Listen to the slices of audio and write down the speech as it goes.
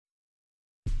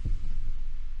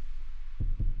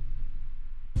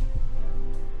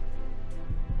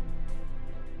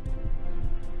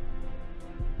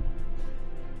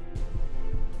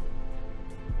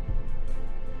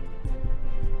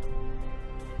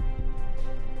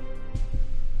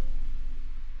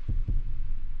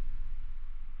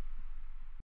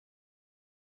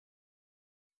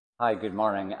Hi, good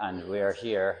morning, and we are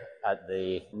here at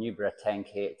the Newborough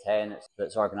 10K at 10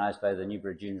 that's organised by the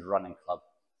Newborough Dunes Running Club.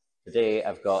 Today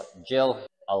I've got Jill.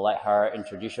 I'll let her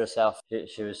introduce herself.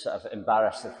 She was sort of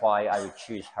embarrassed of why I would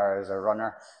choose her as a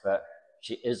runner, but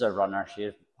she is a runner. She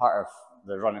is part of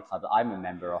the running club that I'm a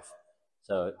member of.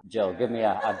 So Jill, give me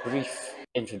a brief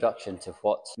introduction to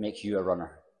what makes you a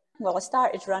runner. Well, I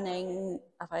started running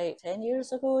about 10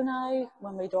 years ago now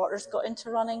when my daughters got into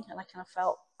running, and I kind of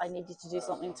felt I needed to do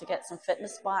something to get some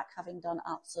fitness back, having done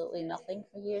absolutely nothing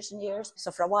for years and years.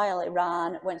 So for a while I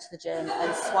ran, went to the gym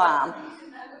and swam.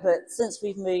 But since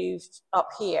we've moved up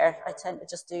here, I tend to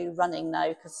just do running now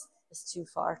because it's too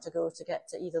far to go to get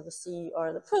to either the sea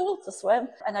or the pool to swim.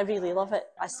 And I really love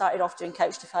it. I started off doing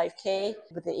Couch to 5K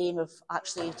with the aim of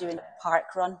actually doing a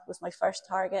park run was my first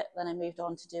target. Then I moved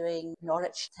on to doing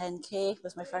Norwich 10K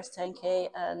was my first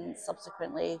 10K. And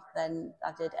subsequently then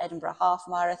I did Edinburgh Half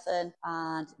Marathon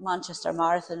and Manchester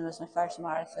Marathon was my first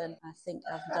marathon. I think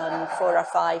I've done 4 or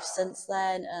 5 since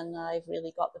then, and I've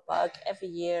really got the bug. Every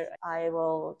year I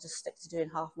will just stick to doing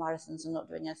half marathons and not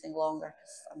doing anything longer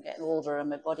because I'm getting older and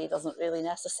my body doesn't really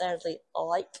necessarily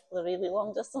like the really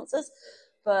long distances.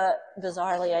 But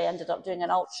bizarrely, I ended up doing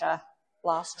an ultra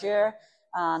last year,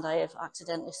 and I have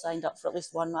accidentally signed up for at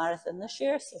least one marathon this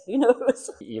year, so who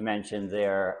knows. You mentioned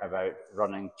there about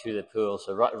running to the pool.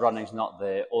 So running's not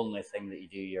the only thing that you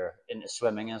do. You're into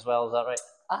swimming as well, is that right?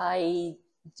 I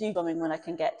do swimming when I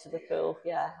can get to the pool.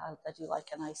 Yeah, I do like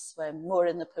a nice swim, more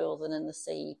in the pool than in the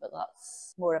sea, but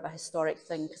that's more of a historic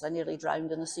thing because I nearly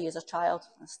drowned in the sea as a child.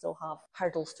 I still have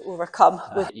hurdles to overcome.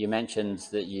 You mentioned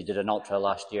that you did an ultra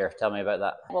last year. Tell me about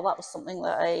that. Well, that was something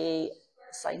that I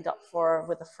signed up for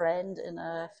with a friend in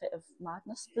a fit of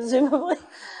madness, presumably.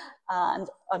 And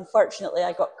unfortunately,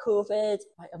 I got COVID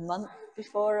about a month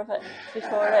before it,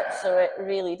 so it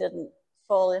really didn't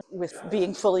fall in with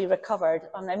being fully recovered.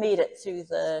 And I made it to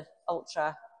the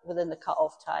ultra within the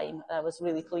cut-off time. I was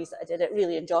really pleased that I did it,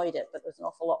 really enjoyed it, but there's an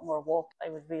awful lot more walk I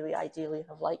would really ideally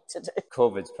have liked to do.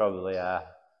 COVID's probably an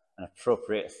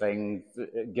appropriate thing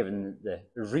given the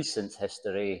recent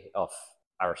history of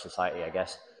our society, I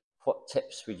guess. What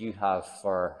tips would you have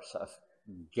for sort of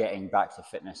getting back to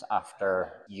fitness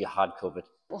after you had COVID?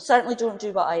 Well, certainly don't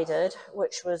do what I did,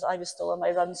 which was I was still on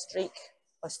my run streak.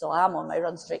 I still am on my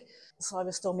run streak. So I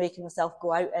was still making myself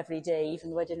go out every day,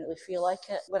 even though I didn't really feel like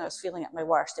it. When I was feeling at my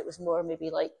worst, it was more maybe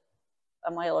like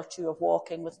a mile or two of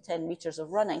walking with 10 meters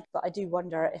of running. But I do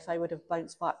wonder if I would have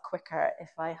bounced back quicker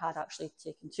if I had actually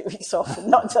taken 2 weeks off and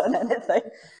not done anything.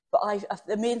 But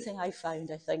the main thing I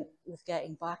found, I think, with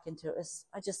getting back into it is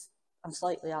I'm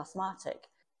slightly asthmatic,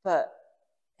 but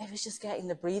it was just getting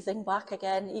the breathing back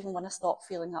again, even when I stopped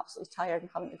feeling absolutely tired and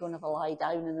having to go and have a lie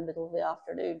down in the middle of the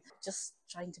afternoon. Just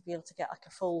trying to be able to get like a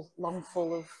full lung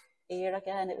full of air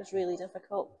again. It was really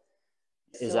difficult.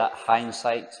 Is that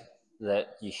hindsight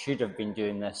that you should have been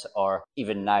doing this, or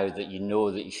even now that you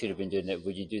know that you should have been doing it,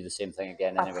 would you do the same thing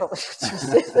again anyway? I probably would do the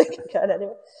same thing again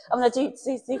anyway. I mean, I do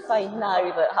find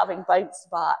now that having bounced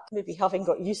back, maybe having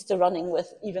got used to running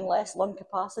with even less lung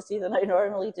capacity than I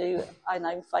normally do, I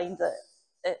now find that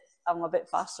I'm a bit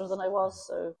faster than I was,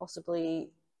 so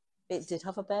possibly it did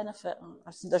have a benefit.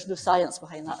 There's no science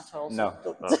behind that at all. So No.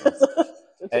 don't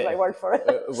take my word for it.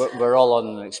 We're all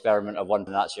on an experiment of one,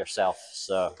 and that's yourself.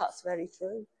 So That's very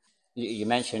true. you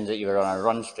mentioned that you were on a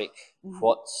run streak. Mm-hmm.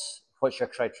 What's your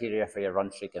criteria for your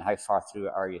run streak, and how far through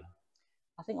it are you?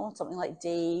 I think I'm on something like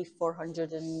day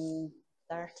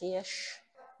 430-ish.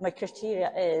 My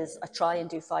criteria is I try and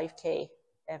do 5K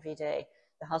every day.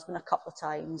 There has been a couple of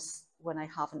times when I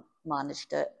haven't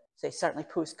managed it. So certainly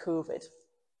post-COVID,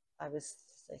 I was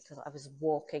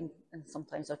walking and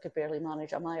sometimes I could barely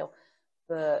manage a mile.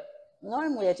 But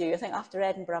normally I do. I think after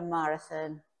Edinburgh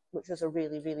Marathon, which was a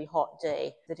really, really hot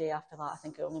day, the day after that I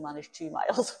think I only managed 2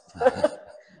 miles.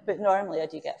 But normally I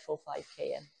do get full 5K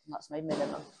in, and that's my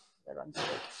minimum for the run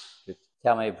streak.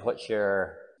 Tell me, what's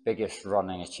your biggest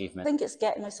running achievement? I think it's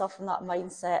getting myself from that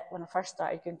mindset when I first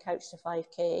started going Couch to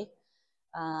 5K,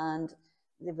 and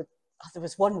there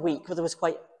was 1 week where there was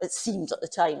it seemed at the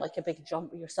time like a big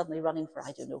jump where you're suddenly running for,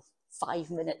 I don't know,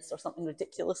 5 minutes or something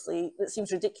that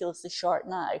seems ridiculously short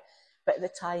now. But at the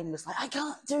time was like, I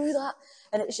can't do that.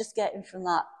 And it was just getting from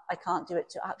that, I can't do it,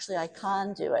 to actually I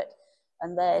can do it.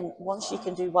 And then once you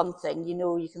can do one thing,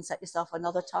 you can set yourself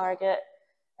another target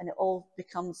and it all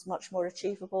becomes much more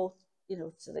achievable,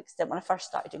 to the extent when I first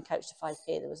started doing Couch to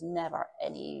 5K, there was never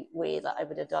any way that I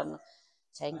would have done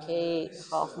 10K,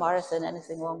 half marathon,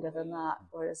 anything longer than that.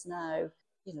 Whereas now,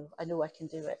 I know I can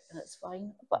do it and it's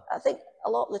fine. But I think a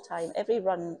lot of the time, every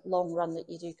long run that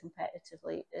you do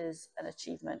competitively is an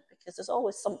achievement because there's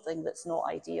always something that's not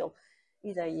ideal.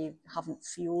 either you haven't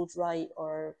fueled right,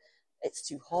 or it's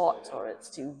too hot, or it's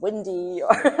too windy,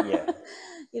 or Yeah.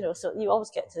 you know. So you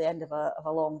always get to the end of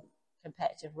a long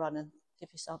competitive run and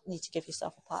need to give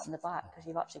yourself a pat on the back because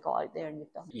you've actually got out there and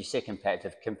you've done it. You say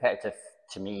competitive. Competitive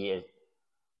to me,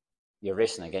 you're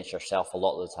racing against yourself a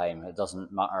lot of the time. It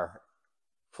doesn't matter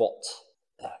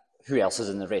who else is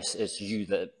in the race. It's you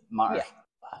that matters.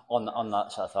 Yeah. On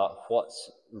that sort of thought, what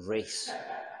race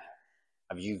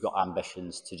have you got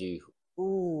ambitions to do?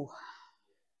 Ooh,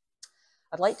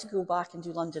 I'd like to go back and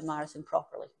do London Marathon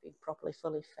properly, be properly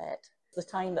fully fit. The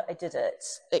time that I did it,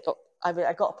 I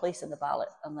got a place in the ballot,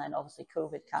 and then obviously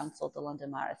COVID cancelled the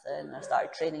London Marathon, and I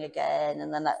started training again,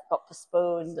 and then that got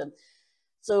postponed. And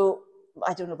so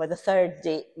I don't know, by the third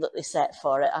date that they set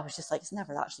for it, I was just like, it's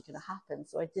never actually going to happen.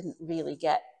 So I didn't really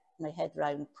get my head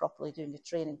around properly doing a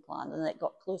training plan. And then it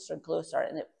got closer and closer,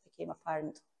 and it became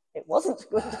apparent it wasn't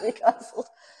going to be cancelled.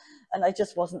 And I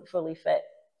just wasn't fully fit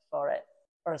for it,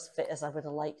 or as fit as I would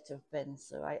have liked to have been.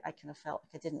 So I kind of felt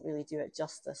like I didn't really do it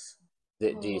justice.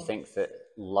 Do you think that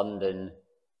London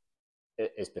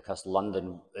is because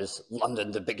London is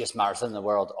the biggest marathon in the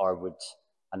world, or would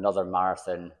another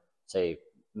marathon, say,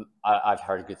 I've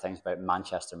heard good things about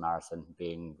Manchester Marathon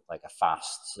being like a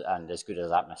fast and as good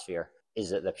as atmosphere.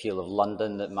 Is it the appeal of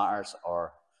London that matters,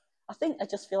 or? I think I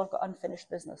just feel I've got unfinished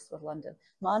business with London.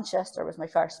 Manchester was my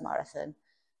first marathon,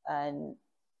 and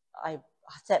I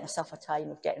set myself a time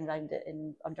of getting around it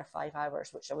in under 5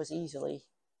 hours, which I was easily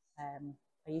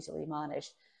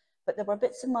managed. But there were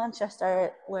bits in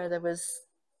Manchester where there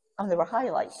were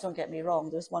highlights, don't get me wrong.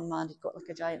 There was one man who'd got like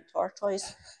a giant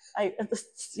tortoise out,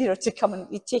 to come and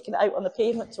be taken out on the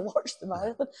pavement to watch the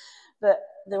marathon. But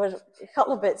there were a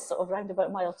couple of bits sort of round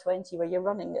about mile 20 where you're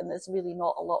running and there's really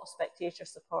not a lot of spectator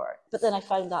support. But then I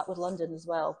found that with London as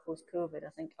well, post-COVID.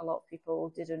 I think a lot of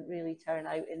people didn't really turn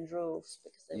out in droves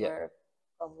because they were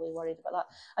probably worried about that.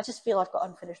 I just feel I've got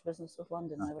unfinished business with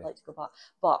London. Okay. I would like to go back.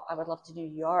 But I would love to do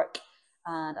New York.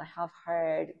 And I have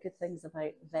heard good things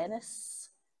about Venice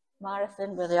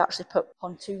Marathon, where they actually put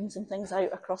pontoons and things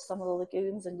out across some of the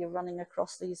lagoons, and you're running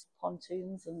across these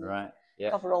pontoons and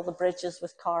cover all the bridges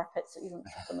with carpets that you don't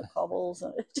trip on the cobbles,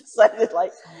 and it just sounded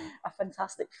like a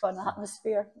fantastic fun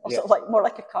atmosphere. Also, more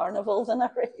like a carnival than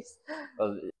a race.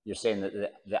 Well, you're saying that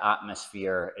the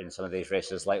atmosphere in some of these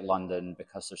races, like London,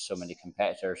 because there's so many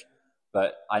competitors.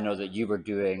 But I know that you were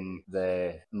doing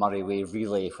the Murray Way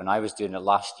relay when I was doing it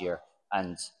last year,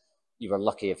 and you were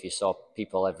lucky if you saw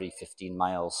people every 15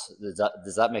 miles.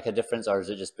 Does that make a difference, or is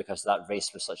it just because that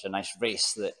race was such a nice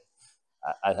race that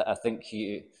I think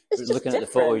looking at the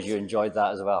photos, you enjoyed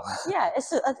that as well? Yeah,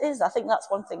 it is. I think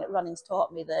that's one thing that running's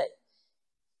taught me, that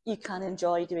you can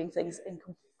enjoy doing things in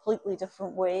completely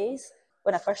different ways.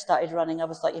 When I first started running, I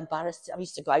was like embarrassed. I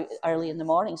used to go out early in the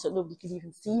morning so nobody could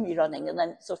even see me running. And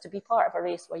then, so to be part of a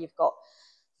race where you've got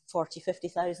 40,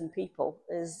 50,000 people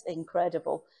is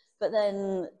incredible. But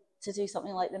then to do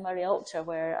something like the Murray Ultra,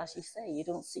 where, as you say, you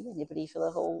don't see anybody for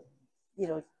the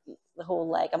whole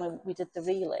leg. I mean, we did the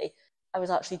relay. I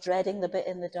was actually dreading the bit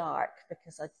in the dark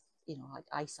because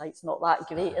eyesight's not that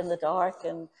great in the dark.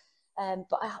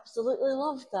 But I absolutely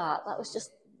loved that. That was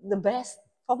just the best,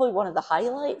 probably one of the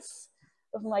highlights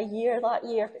of my year that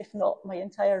year, if not my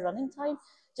entire running time.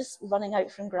 Just running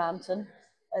out from Granton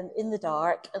and in the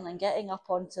dark, and then getting up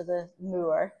onto the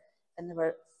moor, and there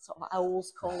were sort of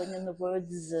owls calling in the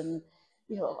woods, and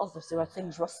obviously there were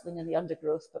things rustling in the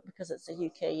undergrowth, but because it's the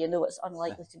UK, it's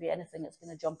unlikely to be anything that's going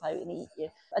to jump out and eat you.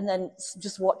 And then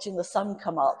just watching the sun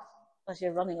come up as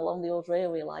you're running along the old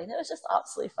railway line, it was just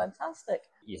absolutely fantastic.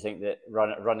 You think that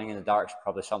running in the dark is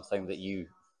probably something that you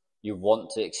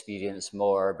want to experience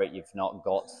more, but you've not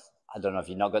got, I don't know if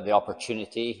you've not got the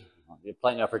opportunity. There's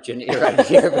plenty of opportunity around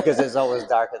here because it's always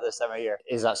dark at this time of year.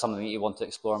 Is that something that you want to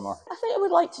explore more? I think I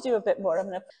would like to do a bit more.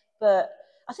 But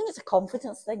I think it's a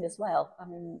confidence thing as well. I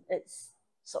mean, it's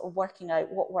sort of working out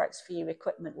what works for you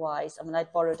equipment-wise. I mean,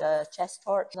 I'd borrowed a chest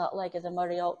torch, that leg of the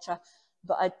Murray Ultra,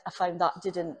 but I found that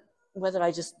didn't, whether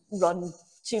I just run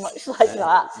too much like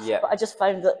that, but I just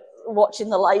found that watching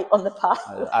the light on the path.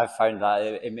 I've found that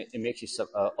it makes you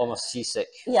almost seasick.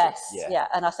 Yes, yeah,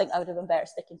 and I think I would have been better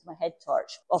sticking to my head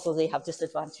torch, although they have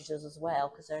disadvantages as well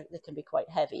because they can be quite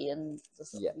heavy, and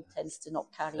tends to not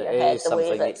carry your head the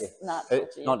way that's natural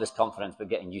to you. Not just confidence, but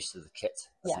getting used to the kit.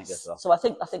 Yes, so I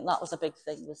think that was a big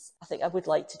thing. I think I would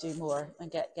like to do more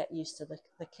and get used to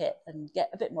the kit and get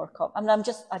a bit more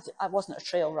I wasn't a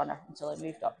trail runner until I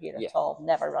moved up here at all.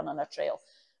 Never run on a trail.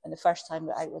 And the first time we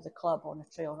were out with the club on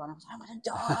a trail run, I was like, I'm going to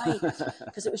die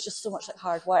because it was just so much like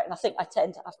hard work. And I think I've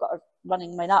got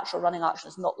my natural running action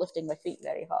is not lifting my feet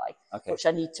very high, which I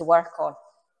need to work on.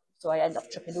 So I end up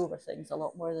tripping over things a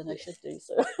lot more than I should do.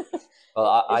 So Well,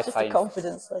 I it's just a find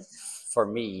confidence thing. for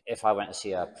me, if I went to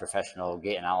see a professional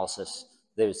gait analysis,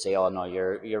 they would say, "Oh no,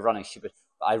 you're running stupid."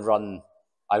 But I run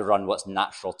what's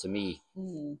natural to me.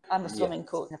 I'm a swimming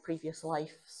coach in a previous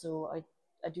life, so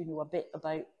I do know a bit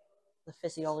about the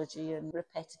physiology and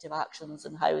repetitive actions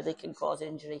and how they can cause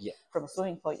injury from a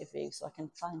swimming point of view. So I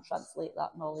can try and translate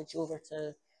that knowledge over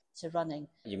to running.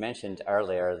 You mentioned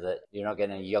earlier that you're not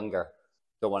getting any younger.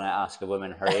 Don't want to ask a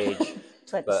woman her age.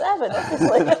 27,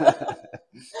 obviously.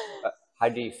 How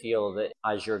do you feel that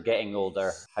as you're getting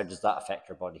older, how does that affect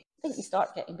your body? I think you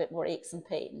start getting a bit more aches and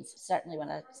pains. Certainly when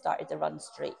I started the run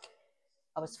streak,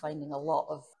 I was finding a lot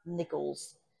of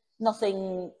niggles.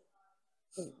 Nothing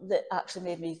that actually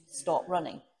made me stop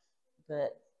running,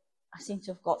 but I seem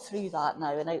to have got through that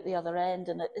now and out the other end,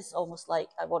 and it's almost like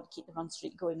I want to keep the run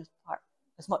streak going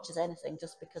as much as anything,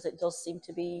 just because it does seem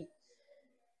to be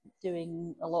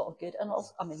doing a lot of good. And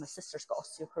also, I mean, my sister's got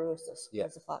osteoporosis.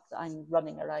 Because the fact that I'm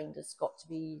running around has got to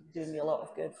be doing me a lot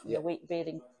of good from the weight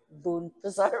bearing, bone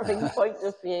preserving point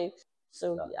of view.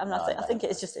 So I think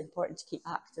it's just important to keep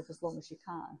active as long as you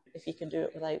can, if you can do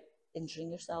it without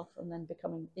injuring yourself and then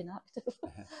becoming inactive.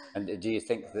 And do you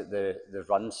think that the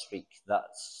run streak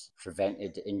that's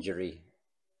prevented injury,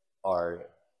 or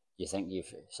do you think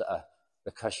you've sort of,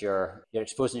 because you're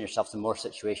exposing yourself to more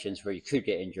situations where you could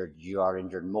get injured, you are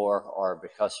injured more, or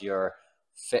because you're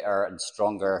fitter and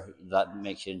stronger, that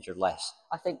makes you injured less?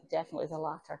 I think definitely the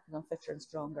latter, because I'm fitter and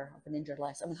stronger. I've been injured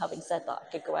less. I mean, having said that,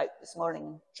 I could go out this morning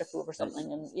and trip over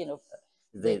something and,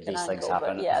 these things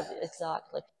happen. But yeah,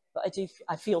 exactly. But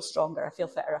I feel stronger, I feel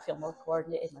fitter, I feel more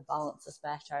coordinated, my balance is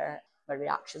better, my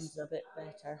reactions are a bit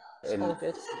better. It's all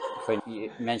good. When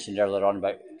you mentioned earlier on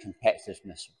about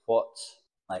competitiveness, what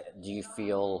do you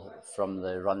feel from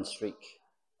the run streak,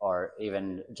 or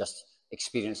even just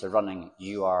experience of running,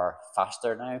 you are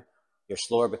faster now? You're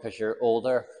slower because you're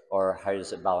older, or how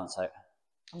does it balance out?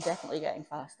 I'm definitely getting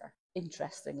faster,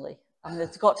 interestingly. I mean,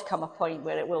 there's got to come a point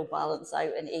where it will balance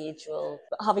out and age will.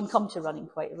 But having come to running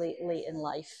quite late in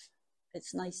life,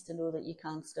 it's nice to know that you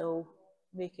can still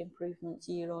make improvements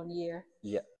year on year.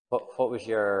 Yeah. What was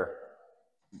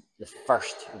the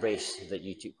first race that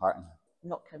you took part in?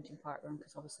 Not counting parkrun,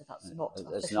 because obviously that's not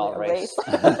it's not a race.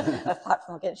 Apart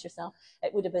from against yourself.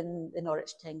 It would have been the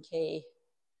Norwich 10K.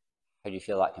 How do you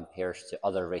feel that compares to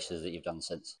other races that you've done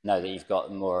since, now that you've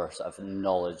got more sort of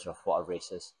knowledge of what a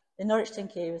race is? The Norwich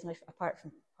 10K was apart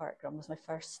from parkrun, was my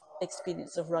first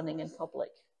experience of running in public,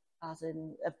 as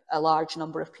in a large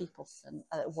number of people, and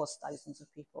it was thousands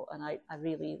of people, and I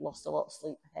really lost a lot of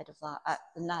sleep ahead of that.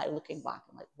 Now looking back,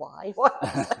 I'm like, why?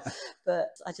 But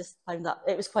I just found that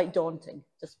it was quite daunting,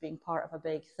 just being part of a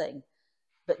big thing.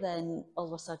 But then all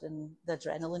of a sudden the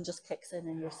adrenaline just kicks in,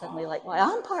 and you're suddenly like, well,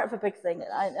 I am part of a big thing,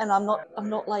 and I'm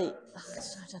not like,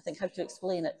 I don't think how to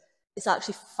explain it. It's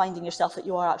actually finding yourself that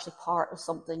you are actually part of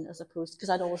something, as opposed, because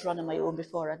I'd always run on my own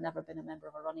before. I'd never been a member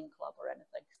of a running club or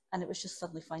anything. And it was just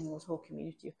suddenly finding this whole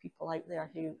community of people out there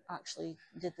who actually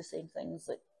did the same things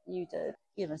that you did.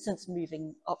 Since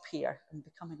moving up here and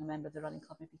becoming a member of the running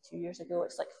club maybe 2 years ago,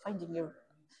 it's like finding your,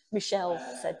 Michelle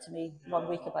said to me one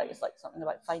week about, it's like something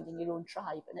about finding your own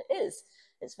tribe. And it is.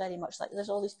 It's very much like there's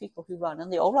all these people who run,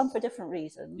 and they all run for different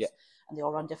reasons, and they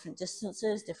all run different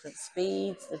distances, different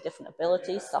speeds, with different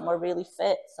abilities. Some are really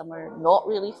fit, some are not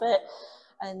really fit,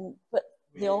 but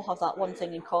they all have that one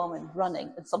thing in common: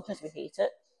 running. And sometimes we hate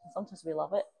it, and sometimes we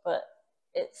love it, but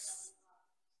it's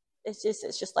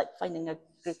just like finding a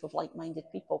group of like-minded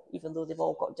people, even though they've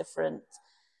all got different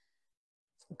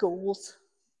goals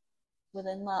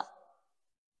within that.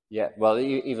 Yeah, well,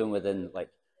 even within, like,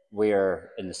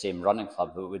 we're in the same running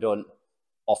club, but we don't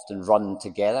often run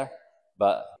together.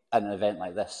 But at an event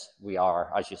like this, we are,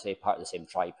 as you say, part of the same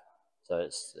tribe. So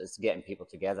it's getting people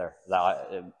together that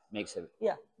it makes it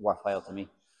worthwhile to me.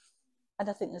 And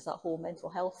I think there's that whole mental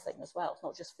health thing as well. It's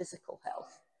not just physical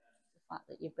health. The fact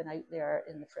that you've been out there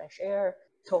in the fresh air,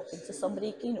 talking to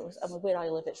somebody, I mean, where I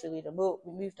live, it's really remote.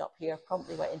 We moved up here,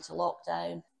 promptly went into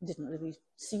lockdown, didn't really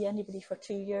see anybody for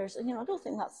 2 years. And, I don't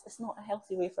think it's not a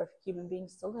healthy way for human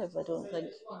beings to live. I don't think,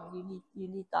 you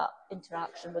need that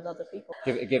interaction with other people.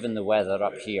 Given the weather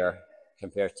up here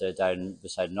compared to down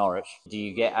beside Norwich, do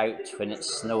you get out when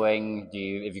it's snowing?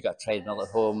 Have you got a treadmill at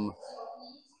home?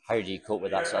 How do you cope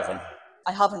with that sort of thing?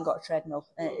 I haven't got a treadmill.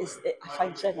 I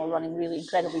find treadmill running really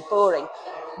incredibly boring.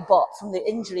 But from the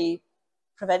injury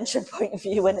prevention point of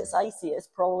view, when it's icy, it's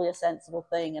probably a sensible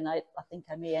thing. And I think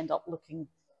I may end up looking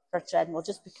for a treadmill,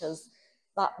 just because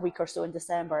that week or so in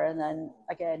December, and then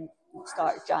again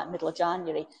middle of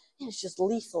January. It's just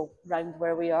lethal round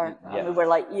where we are. Yeah. I mean, we're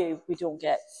like you. We don't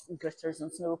get gritters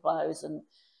and snowplows, and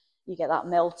you get that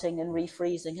melting and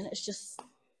refreezing, and it's just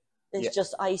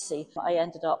icy. I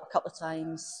ended up a couple of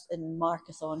times in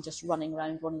Markathon just running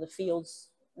around one of the fields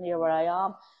near where I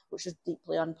am, which was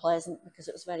deeply unpleasant because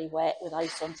it was very wet with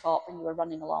ice on top, and you were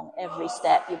running along every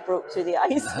step you broke through the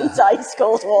ice into ice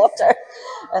cold water.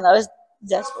 And I was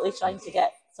desperately trying to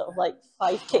get sort of like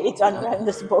 5K done around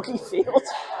this boggy field.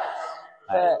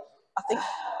 But I think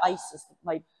ice is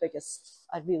my biggest.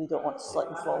 I really don't want to slip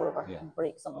and fall over and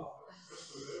break something.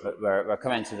 We're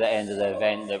coming to the end of the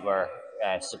event that we're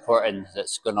supporting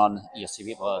that's going on. You see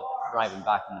people arriving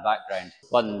back in the background.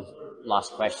 One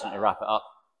last question to wrap it up.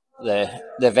 The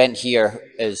event here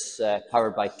is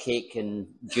powered by cake and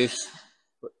juice.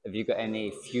 Have you got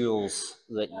any fuels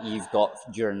that you've got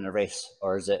during the race,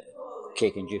 or is it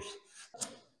cake and juice?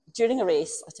 During a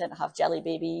race, I tend to have jelly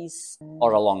babies.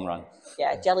 Or a long run?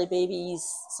 Yeah, jelly babies,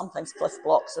 sometimes Cliff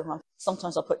Blocks.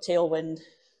 Sometimes I'll put Tailwind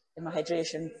in my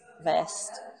hydration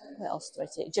vest. What else do I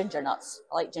take? Ginger nuts.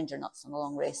 I like ginger nuts in a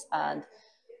long race. And,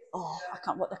 I can't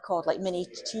remember what they're called, like mini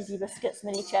cheesy biscuits,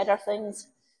 mini cheddar things.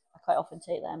 I quite often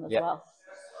take them as well.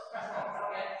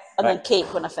 And then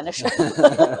cake when I finish.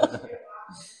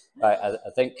 Right, I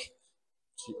think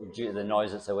due to the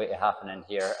noise that's awaiting happening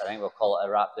here, I think we'll call it a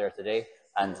wrap there today.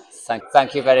 And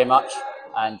thank you very much,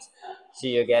 and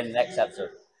see you again next episode.